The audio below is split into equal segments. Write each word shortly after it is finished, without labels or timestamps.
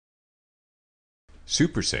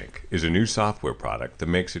SuperSync is a new software product that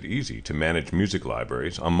makes it easy to manage music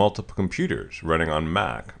libraries on multiple computers running on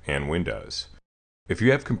Mac and Windows. If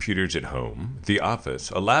you have computers at home, the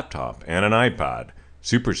office, a laptop, and an iPad,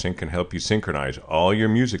 SuperSync can help you synchronize all your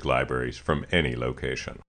music libraries from any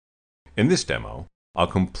location. In this demo, I'll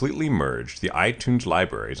completely merge the iTunes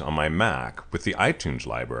libraries on my Mac with the iTunes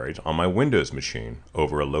libraries on my Windows machine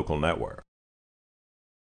over a local network.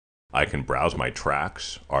 I can browse my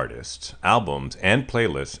tracks, artists, albums, and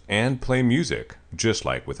playlists and play music just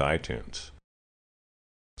like with iTunes.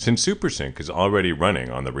 Since SuperSync is already running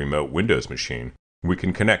on the remote Windows machine, we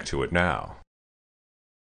can connect to it now.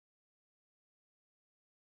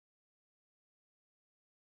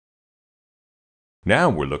 Now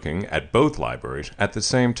we're looking at both libraries at the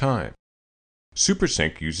same time.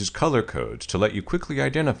 SuperSync uses color codes to let you quickly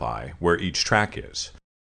identify where each track is.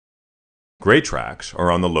 Gray tracks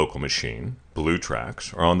are on the local machine, blue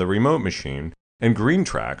tracks are on the remote machine, and green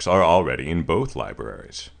tracks are already in both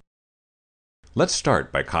libraries. Let's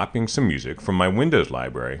start by copying some music from my Windows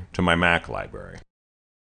library to my Mac library.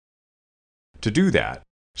 To do that,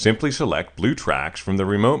 simply select blue tracks from the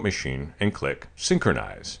remote machine and click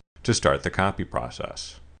Synchronize to start the copy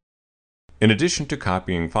process. In addition to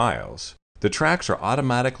copying files, the tracks are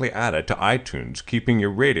automatically added to iTunes, keeping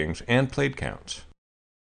your ratings and played counts.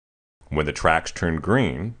 When the tracks turn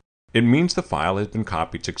green, it means the file has been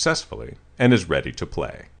copied successfully and is ready to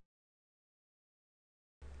play.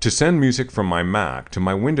 To send music from my Mac to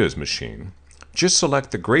my Windows machine, just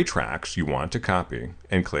select the gray tracks you want to copy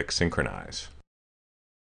and click Synchronize.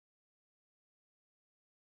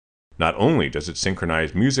 Not only does it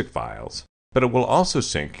synchronize music files, but it will also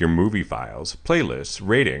sync your movie files, playlists,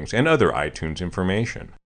 ratings, and other iTunes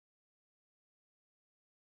information.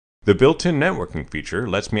 The built-in networking feature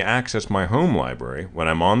lets me access my home library when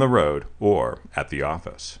I'm on the road or at the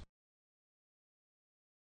office.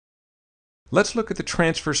 Let's look at the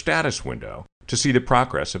transfer status window to see the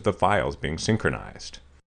progress of the files being synchronized.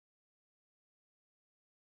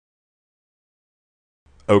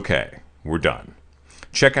 Okay, we're done.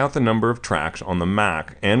 Check out the number of tracks on the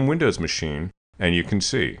Mac and Windows machine, and you can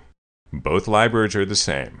see both libraries are the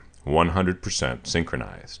same, 100%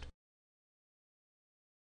 synchronized.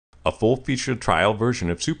 A full-featured trial version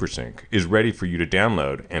of SuperSync is ready for you to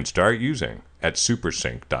download and start using at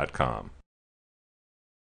supersync.com.